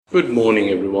Good morning,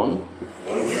 everyone.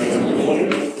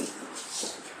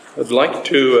 I'd like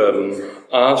to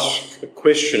ask a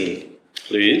question,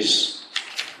 please.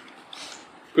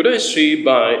 Could I see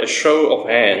by a show of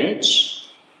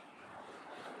hands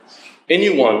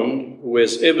anyone who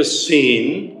has ever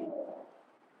seen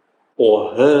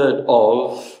or heard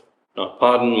of, now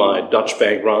pardon my Dutch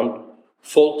background,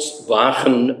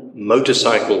 Volkswagen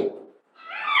motorcycle?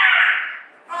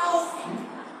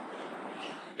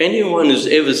 Anyone who's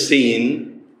ever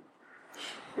seen,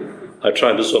 I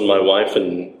tried this on my wife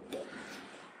and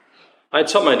I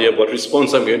had some idea what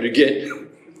response I'm going to get.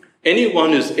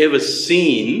 Anyone who's ever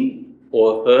seen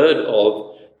or heard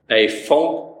of a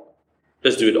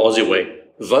let's do it Aussie way,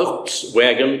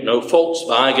 Volkswagen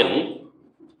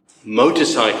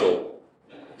motorcycle.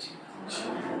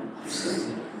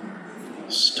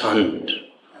 Stunned.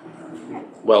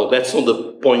 Well, that's not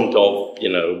the point of,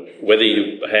 whether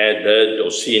you had heard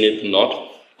or seen it or not.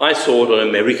 I saw it on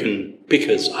American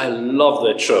Pickers. I love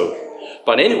that show.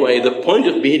 But anyway, the point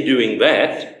of me doing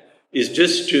that is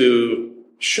just to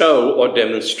show or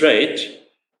demonstrate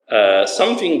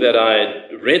something that I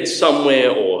read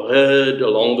somewhere or heard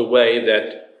along the way,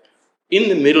 that in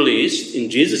the Middle East,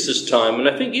 in Jesus' time, and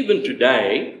I think even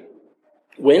today,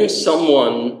 when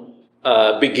someone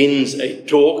begins a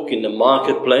talk in the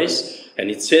marketplace, and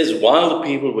it says while the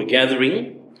people were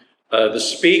gathering, the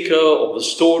speaker or the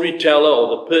storyteller or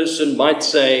the person might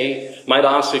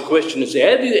ask a question and say,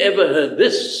 have you ever heard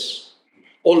this?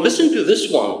 Or listen to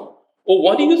this one? Or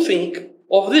what do you think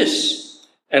of this?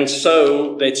 And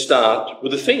so they'd start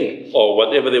with a thing or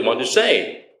whatever they want to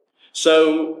say.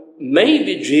 So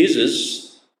maybe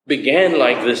Jesus began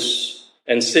like this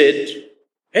and said,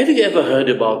 have you ever heard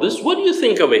about this? What do you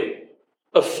think of it?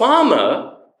 A farmer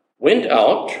went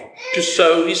out to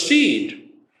sow his seed.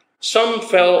 Some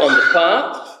fell on the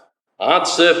path, hard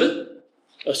surface.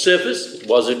 It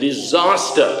was a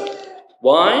disaster.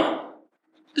 Why?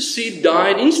 The seed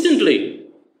died instantly.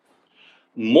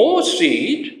 More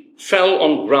seed fell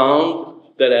on ground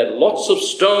that had lots of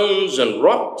stones and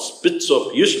rocks, bits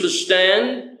of useless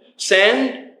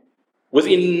sand.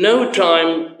 Within no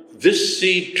time, this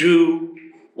seed too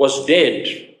was dead.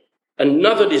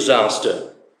 Another disaster.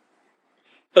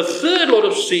 A third lot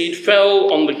of seed fell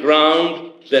on the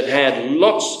ground that had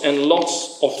lots and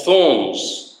lots of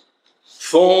thorns.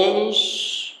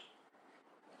 Thorns,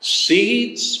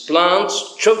 seeds,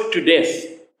 plants choked to death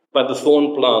by the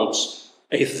thorn plants.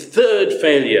 A third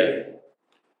failure.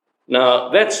 Now,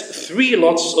 that's 3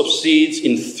 lots of seeds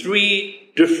in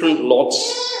 3 different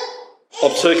lots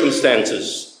of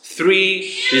circumstances. 3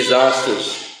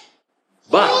 disasters.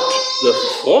 But the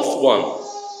fourth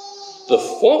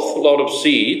lot of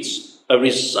seeds, a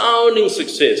resounding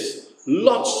success,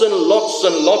 lots and lots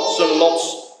and lots and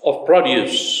lots of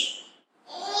produce.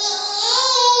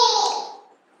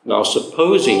 Now,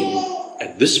 supposing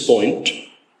at this point,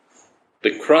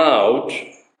 the crowd,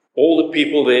 all the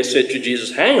people there said to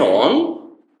Jesus, hang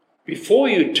on, before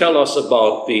you tell us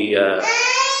about the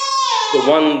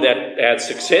one that had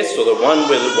success or the one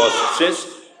where there was success,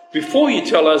 before you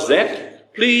tell us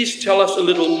that, please tell us a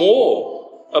little more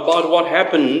about what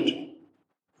happened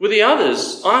with the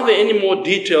others. Are there any more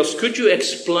details? Could you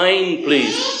explain,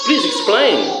 please? Please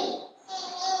explain.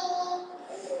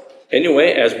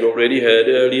 Anyway, as we already heard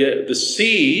earlier, the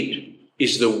seed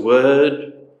is the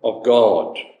word of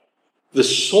God. The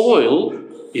soil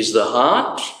is the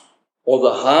heart of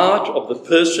the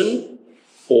person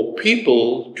or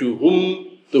people to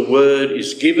whom the word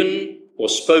is given or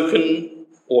spoken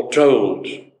or told.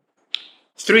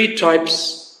 3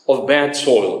 types of bad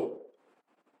soil.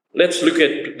 Let's look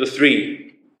at the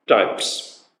 3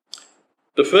 types.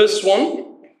 The first one,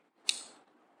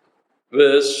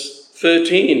 verse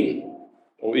 13,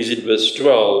 or is it verse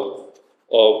 12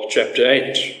 of chapter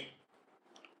 8?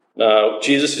 Now,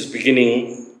 Jesus is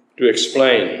beginning to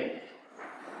explain.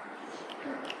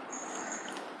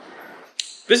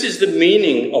 This is the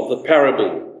meaning of the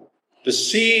parable. The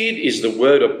seed is the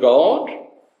word of God.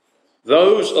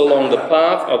 Those along the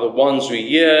path are the ones who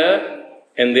hear,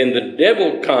 and then the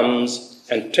devil comes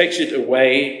and takes it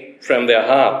away from their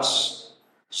hearts,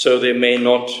 so they may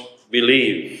not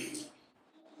believe.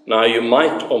 Now, you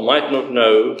might or might not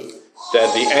know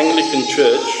that the Anglican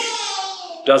Church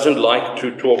doesn't like to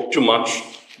talk too much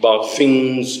about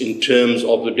things in terms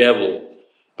of the devil.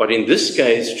 But in this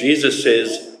case, Jesus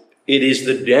says it is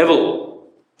the devil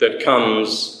that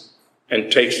comes and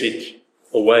takes it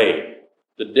away.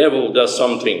 The devil does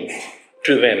something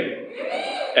to them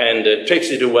and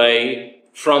takes it away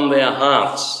from their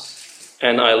hearts.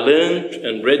 And I learned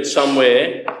and read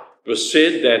somewhere, it was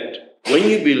said that when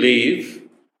you believe,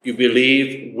 You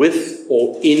believe with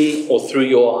or in or through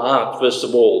your heart, first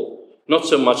of all, not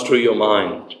so much through your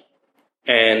mind.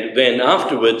 And then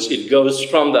afterwards, it goes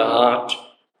from the heart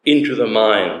into the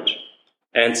mind.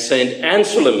 And St.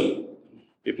 Anselm,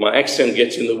 if my accent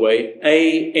gets in the way,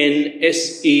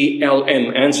 A-N-S-E-L-M,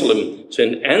 Anselm.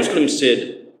 St. Anselm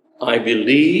said, I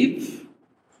believe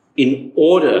in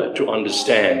order to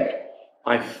understand.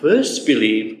 I first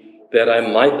believe that I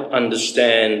might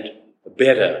understand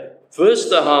better. First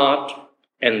the heart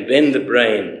and then the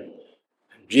brain.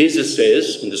 Jesus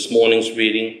says in this morning's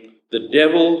reading, the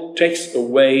devil takes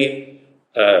away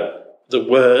the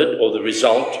word or the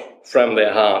result from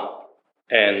their heart.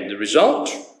 And the result?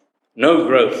 No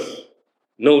growth.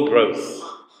 No growth.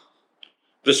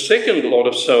 The second lot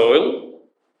of soil,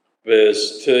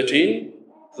 verse 13,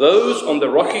 those on the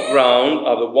rocky ground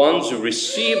are the ones who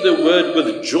receive the word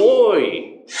with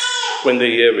joy when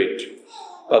they hear it.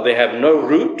 But they have no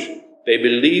root. They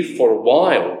believe for a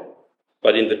while.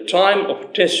 But in the time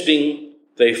of testing,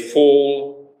 they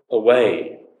fall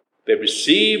away. They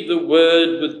receive the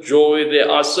word with joy. They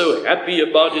are so happy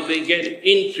about it. They get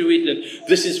into it. And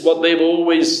this is what they've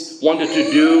always wanted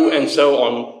to do and so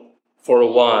on for a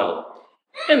while.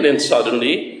 And then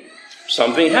suddenly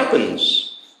something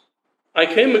happens. I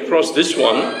came across this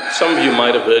one. Some of you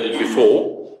might have heard it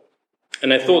before.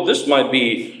 And I thought this might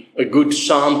be a good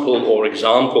sample or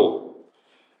example.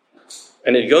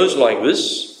 And it goes like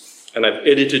this. And I've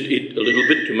edited it a little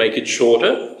bit to make it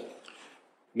shorter.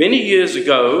 Many years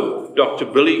ago, Dr.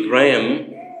 Billy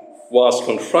Graham was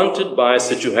confronted by a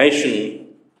situation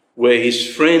where his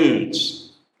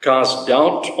friends cast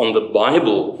doubt on the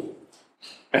Bible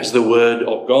as the Word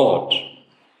of God.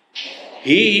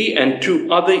 He and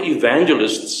two other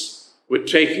evangelists were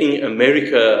taking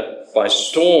America by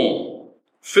storm,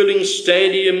 filling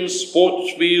stadiums,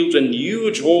 sports fields, and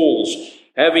huge halls,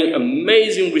 having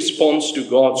amazing response to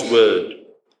God's Word.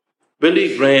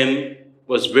 Billy Graham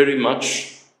was very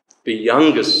much the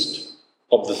youngest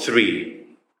of the three.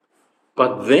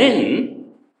 But then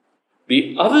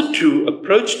the other two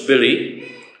approached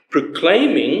Billy,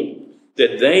 proclaiming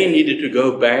that they needed to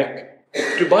go back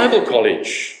to Bible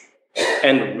college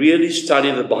and really study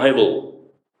the Bible.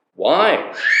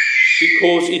 Why?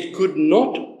 Because it could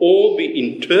not all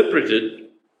be interpreted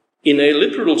in a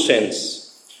literal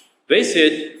sense. They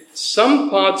said some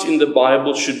parts in the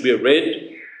Bible should be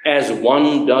read as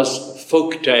one does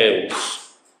folk tales.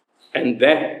 And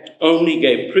that only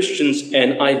gave Christians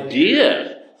an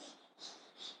idea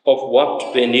of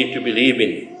what they need to believe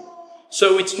in.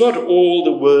 So it's not all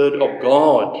the Word of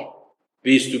God,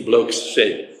 these two blokes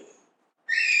said.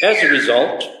 As a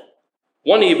result,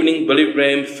 one evening Billy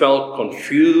Graham felt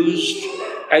confused,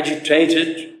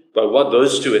 agitated by what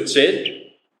those two had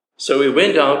said. So he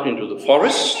went out into the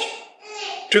forest,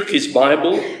 took his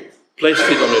Bible, placed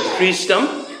it on a tree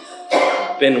stump.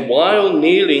 Then while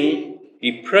kneeling,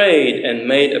 he prayed and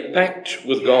made a pact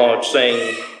with God,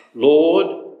 saying,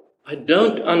 Lord, I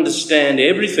don't understand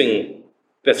everything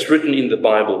that's written in the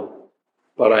Bible,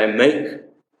 but I make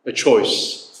a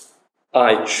choice.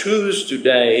 I choose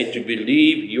today to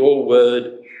believe your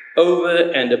word over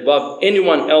and above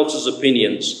anyone else's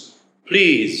opinions.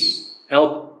 Please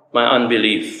help my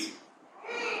unbelief.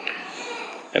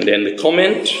 And then the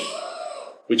comment,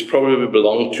 which probably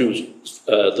belonged to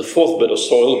the fourth bit of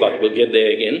soil, but we'll get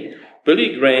there again.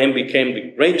 Billy Graham became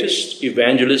the greatest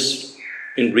evangelist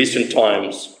in recent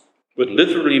times, with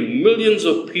literally millions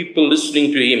of people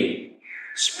listening to him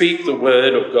speak the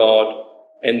word of God,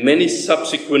 and many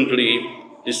subsequently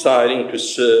deciding to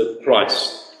serve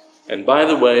Christ. And by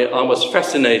the way, I was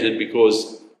fascinated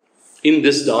because in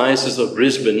this diocese of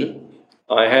Brisbane,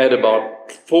 I had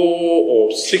about 4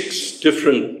 or 6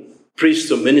 different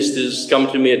priests or ministers come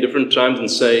to me at different times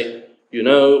and say, you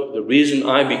know, the reason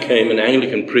I became an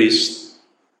Anglican priest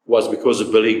was because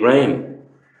of Billy Graham.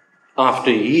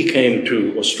 After he came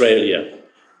to Australia,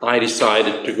 I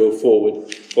decided to go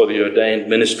forward for the ordained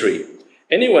ministry.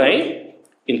 Anyway,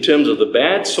 in terms of the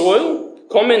bad soil,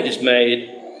 comment is made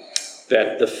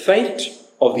that the fate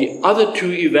of the other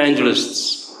 2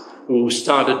 evangelists who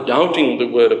started doubting the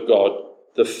word of God,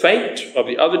 the fate of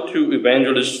the other 2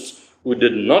 evangelists who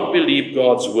did not believe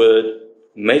God's word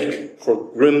make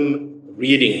for grim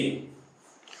reading.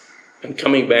 And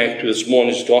coming back to this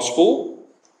morning's gospel,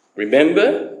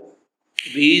 remember,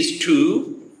 these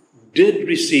 2 did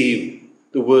receive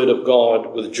the word of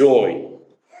God with joy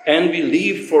and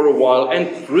believed for a while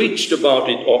and preached about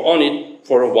it or on it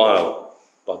for a while.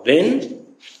 But then,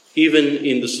 even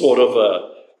in the sort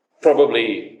of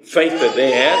probably faith that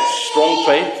they had, strong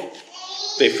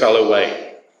faith, they fell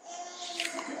away.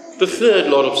 The third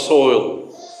lot of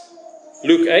soil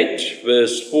Luke 8,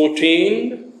 verse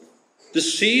 14, the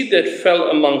seed that fell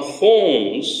among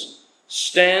thorns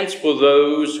stands for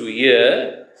those who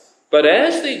hear, but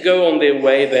as they go on their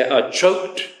way, they are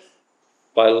choked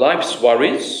by life's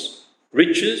worries,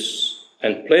 riches,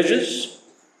 and pleasures,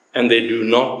 and they do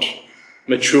not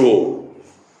mature.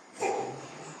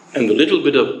 And the little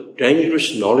bit of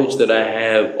dangerous knowledge that I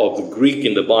have of the Greek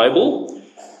in the Bible,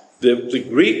 the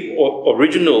Greek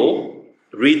original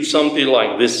reads something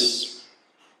like this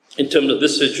in terms of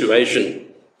this situation.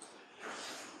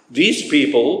 These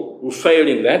people who fail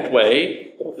in that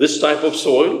way, or this type of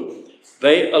soil,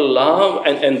 they allow,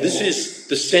 and this is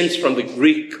the sense from the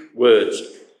Greek words,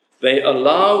 they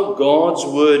allow God's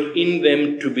word in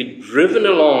them to be driven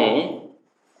along,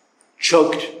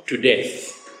 choked to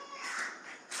death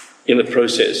in the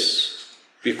process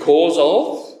because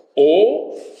of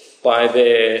or by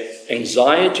their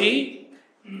anxiety,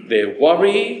 their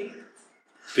worry,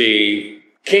 the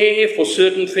care for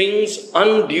certain things,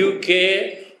 undue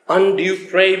care, undue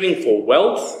craving for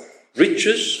wealth,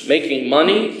 riches, making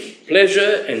money,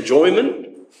 pleasure, enjoyment.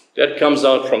 That comes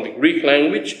out from the Greek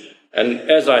language. And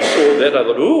as I saw that, I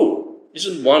thought, oh,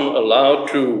 isn't one allowed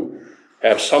to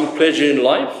have some pleasure in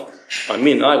life? I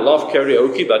mean, I love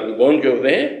karaoke, but we won't go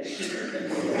there.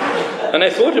 And I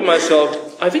thought to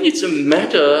myself, I think it's a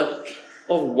matter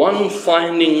of one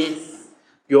finding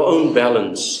your own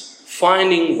balance,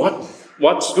 finding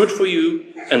what's good for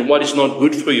you and what is not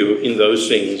good for you in those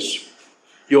things.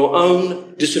 Your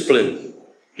own discipline,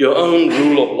 your own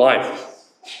rule of life.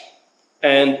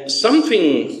 And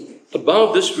something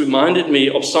about this reminded me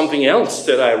of something else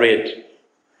that I read.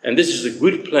 And this is a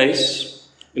good place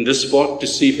in this spot to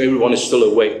see if everyone is still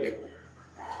awake.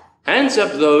 Hands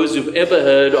up those who've ever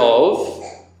heard of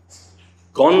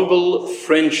Gonville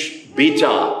French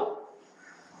Bita.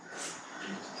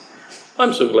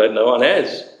 I'm so glad no one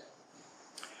has.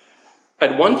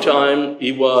 At one time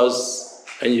he was,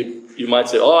 and you might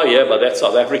say, oh yeah, but that's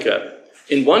South Africa.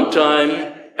 At one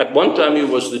time he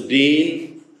was the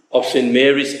Dean of St.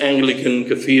 Mary's Anglican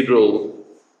Cathedral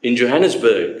in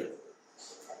Johannesburg.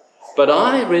 But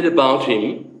I read about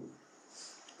him,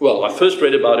 well, I first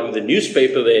read about him in the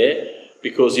newspaper there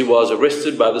because he was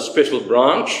arrested by the special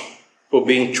branch for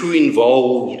being too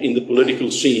involved in the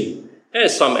political scene,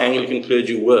 as some Anglican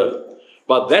clergy were.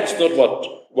 But that's not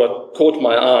what caught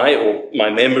my eye or my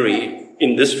memory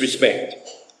in this respect.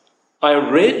 I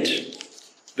read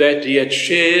that he had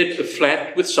shared a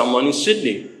flat with someone in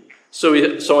Sydney. So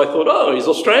I thought, oh, he's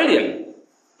Australian.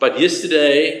 But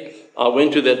yesterday, I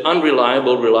went to that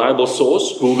reliable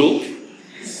source, Google,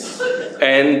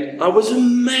 and I was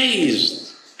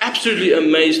amazed, absolutely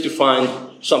amazed to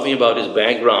find something about his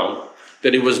background.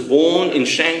 That he was born in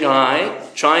Shanghai,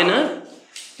 China.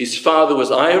 His father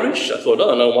was Irish. I thought,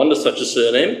 oh, no wonder such a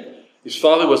surname. His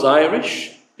father was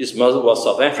Irish. His mother was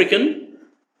South African.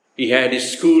 He had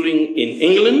his schooling in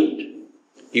England.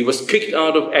 He was kicked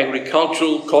out of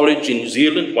agricultural college in New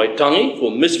Zealand, Waitangi,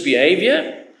 for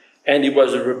misbehavior. And he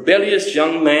was a rebellious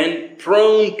young man,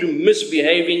 prone to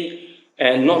misbehaving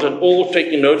and not at all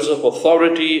taking notice of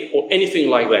authority or anything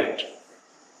like that.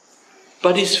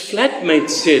 But his flatmate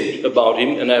said about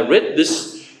him, and I read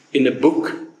this in a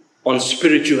book on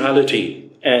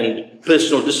spirituality and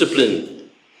personal discipline.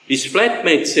 His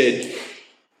flatmate said,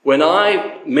 when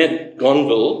I met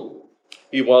Gonville,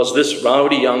 he was this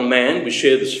rowdy young man. We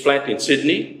shared this flat in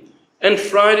Sydney. And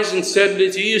Fridays and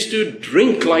Saturdays, he used to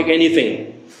drink like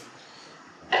anything.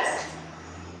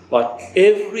 But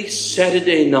every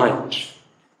Saturday night,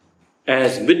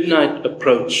 as midnight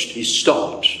approached, he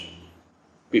stopped.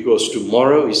 Because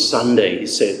tomorrow is Sunday, he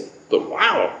said. But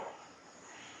wow!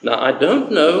 Now, I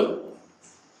don't know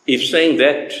if saying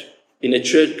that in a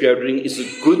church gathering is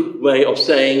a good way of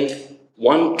saying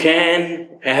one can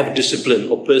have discipline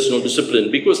or personal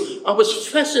discipline, because I was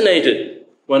fascinated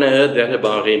when I heard that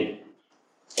about him.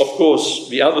 Of course,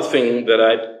 the other thing that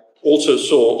I also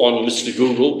saw on Mr.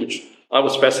 Google, which I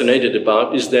was fascinated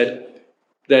about, is that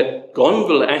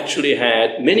Gonville actually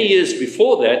had, many years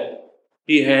before that,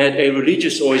 he had a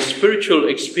religious or a spiritual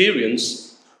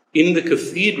experience in the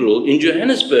cathedral in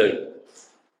Johannesburg.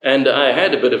 And I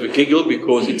had a bit of a giggle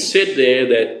because it said there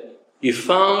that he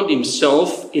found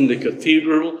himself in the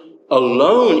cathedral,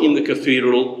 alone in the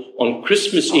cathedral on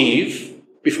Christmas Eve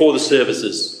before the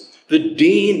services. The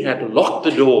dean had locked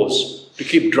the doors to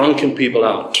keep drunken people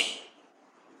out.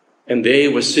 And there he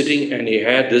was sitting and he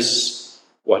had this,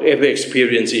 whatever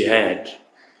experience he had.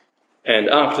 And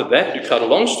after that, to cut a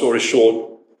long story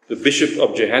short, the Bishop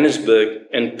of Johannesburg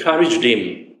encouraged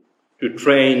him to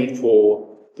train for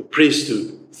the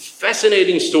priesthood.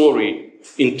 Fascinating story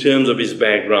in terms of his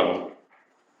background.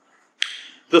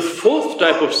 The fourth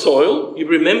type of soil, you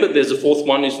remember there's a fourth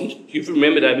one, isn't it? You've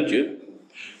remembered, haven't you?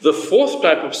 The fourth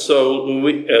type of soil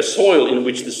in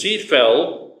which the seed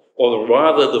fell, or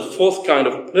rather the fourth kind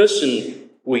of person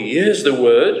who hears the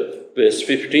word, verse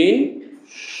 15,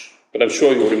 but I'm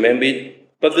sure you'll remember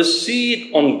it. But the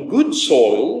seed on good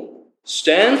soil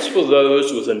stands for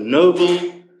those with a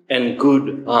noble and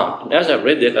good heart. And as I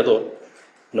read that, I thought,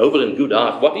 noble and good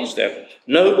heart, what is that?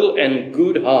 Noble and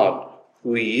good heart.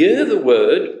 We hear the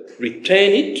word,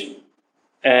 retain it,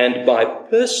 and by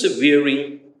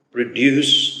persevering,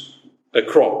 produce a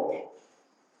crop.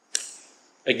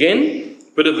 Again,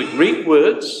 bit of the Greek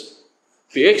words.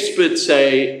 The experts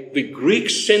say the Greek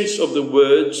sense of the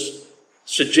words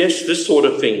suggests this sort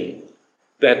of thing,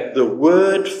 that the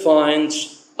word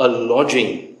finds a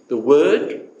lodging. The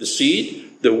word, the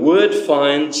seed, the word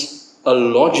finds a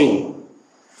lodging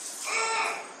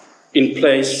in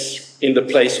the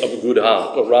place of a good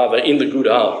heart, or rather in the good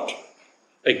heart.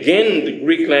 Again, the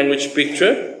Greek language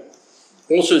picture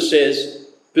also says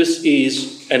this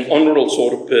is an honorable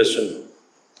sort of person.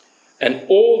 And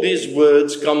all these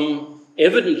words come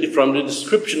evidently from the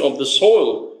description of the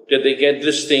soil, that they get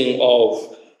this thing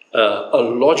of a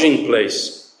lodging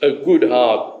place, a good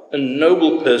heart, a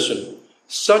noble person.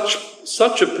 Such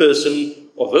a person,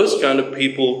 or those kind of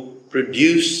people,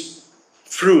 produce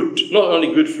fruit, not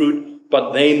only good fruit,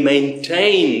 but they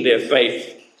maintain their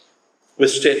faith with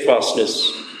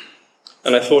steadfastness.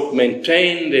 And I thought,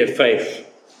 maintain their faith,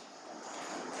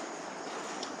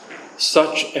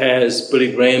 such as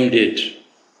Billy Graham did.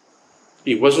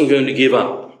 He wasn't going to give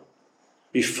up.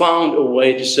 He found a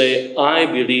way to say, I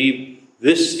believe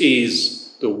this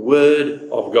is the Word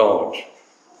of God.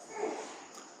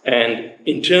 And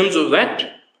in terms of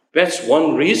that, that's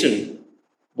one reason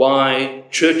why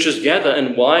churches gather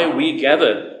and why we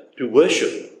gather to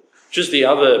worship. Just the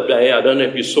other day, I don't know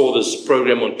if you saw this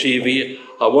program on TV,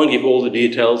 I won't give all the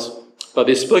details, but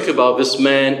they spoke about this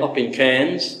man up in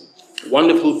Cairns,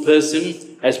 wonderful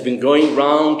person, has been going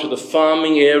round to the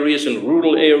farming areas and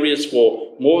rural areas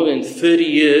for more than 30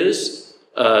 years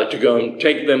to go and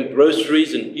take them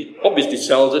groceries, and he obviously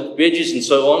sells it, veggies and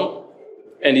so on.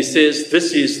 And he says,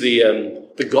 this is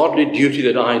the godly duty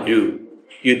that I do.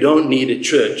 You don't need a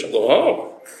church. I thought,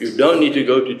 oh, you don't need to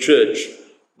go to church.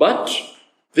 But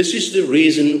this is the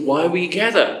reason why we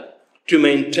gather, to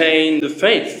maintain the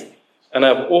faith. And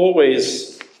I've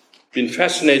always been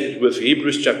fascinated with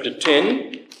Hebrews chapter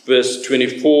 10, verse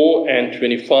 24 and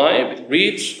 25. It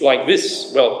reads like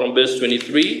this, well, from verse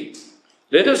 23,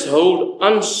 let us hold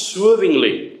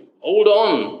unswervingly, hold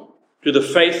on to the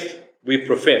faith we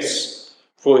profess.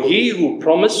 For he who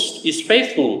promised is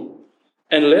faithful.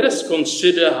 And let us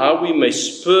consider how we may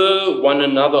spur one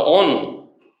another on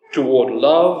toward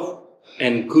love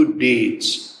and good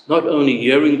deeds, not only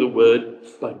hearing the word,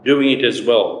 but doing it as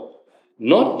well.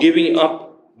 Not giving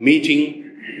up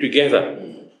meeting together,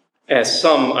 as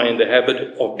some are in the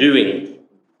habit of doing,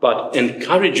 but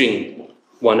encouraging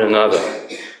one another.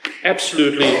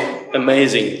 Absolutely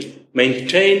amazing.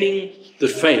 Maintaining the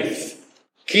faith,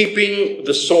 keeping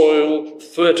the soil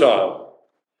fertile.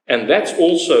 And that's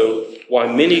also why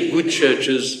many good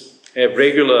churches have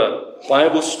regular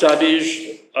Bible studies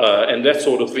and that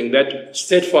sort of thing, that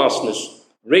steadfastness,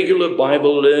 regular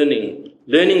Bible learning,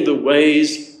 learning the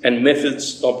ways and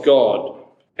methods of God.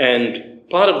 And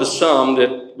part of the psalm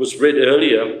that was read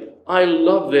earlier, I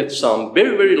love that psalm.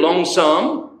 Very, very long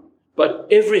psalm, but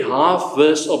every half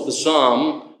verse of the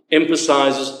psalm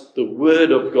emphasizes the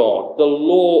word of God, the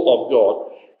law of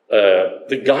God,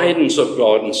 the guidance of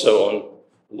God, and so on.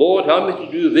 Lord, help me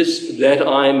to do this that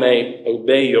I may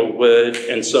obey your word,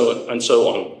 and so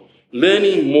on.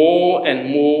 Learning more and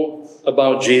more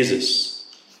about Jesus.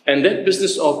 And that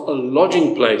business of a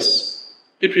lodging place,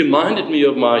 it reminded me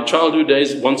of my childhood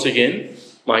days once again.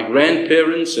 My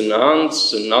grandparents and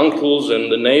aunts and uncles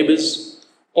and the neighbors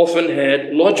often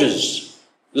had lodges.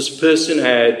 This person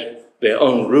had their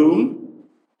own room.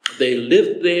 They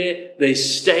lived there. They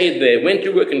stayed there, went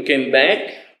to work and came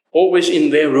back, always in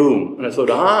their room. And I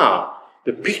thought,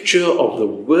 the picture of the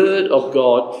Word of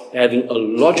God having a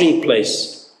lodging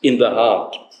place in the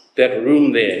heart, that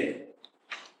room there,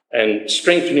 and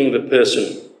strengthening the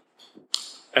person.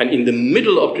 And in the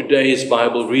middle of today's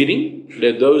Bible reading,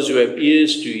 let those who have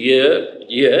ears to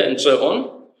hear, and so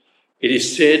on, it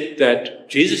is said that,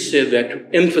 Jesus said that to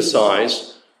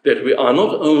emphasize that we are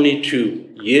not only to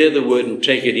hear the word and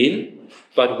take it in,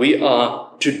 but we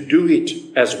are to do it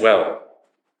as well.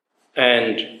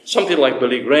 And something like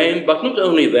Billy Graham, but not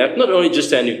only that, not only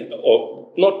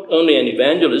an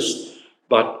evangelist,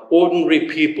 but ordinary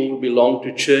people who belong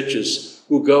to churches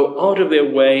who go out of their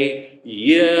way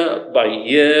year by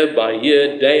year by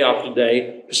year, day after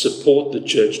day, to support the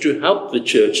church, to help the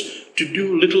church, to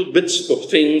do little bits of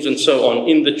things and so on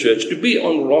in the church, to be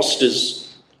on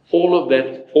rosters, all of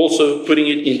that, also putting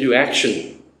it into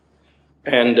action.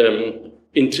 And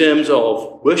in terms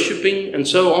of worshipping and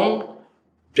so on,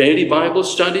 daily Bible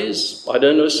studies. I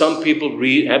don't know, some people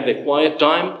have their quiet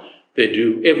time. They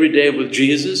do Every Day with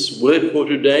Jesus, Word for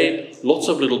Today, lots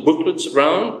of little booklets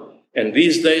around, and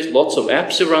these days lots of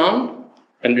apps around.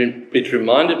 And it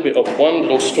reminded me of one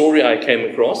little story I came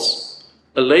across.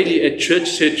 A lady at church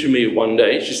said to me one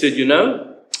day, she said,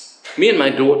 me and my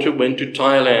daughter went to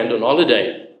Thailand on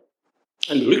holiday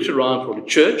and looked around for a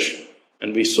church,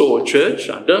 and we saw a church.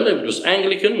 I don't know if it was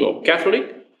Anglican or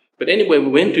Catholic, but anyway, we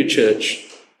went to church.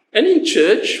 And in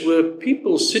church were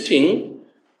people sitting,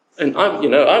 and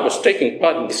I was taking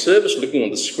part in the service, looking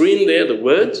on the screen there, the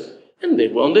words, and they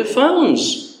were on their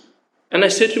phones. And I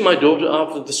said to my daughter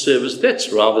after the service,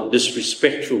 that's rather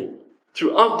disrespectful.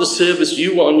 Throughout the service,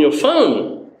 you were on your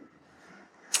phone.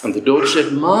 And the daughter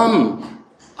said, Mom,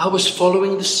 I was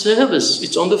following the service.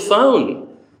 It's on the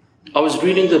phone. I was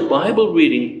reading the Bible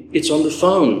reading. It's on the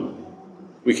phone.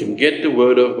 We can get the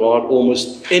Word of God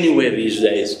almost anywhere these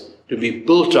days, to be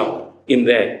built up in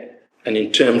that and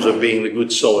in terms of being the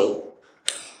good soil.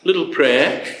 Little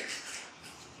prayer.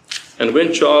 And when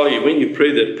you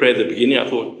prayed that prayer at the beginning, I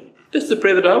thought, that's the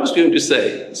prayer that I was going to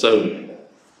say. So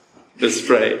let's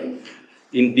pray.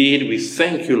 Indeed, we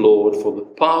thank you, Lord, for the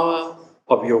power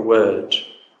of your word.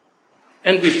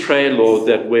 And we pray, Lord,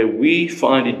 that where we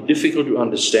find it difficult to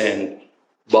understand,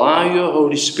 by your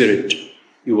Holy Spirit,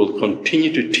 you will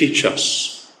continue to teach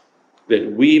us,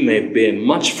 that we may bear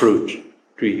much fruit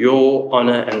to your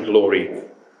honor and glory.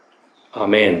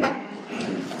 Amen.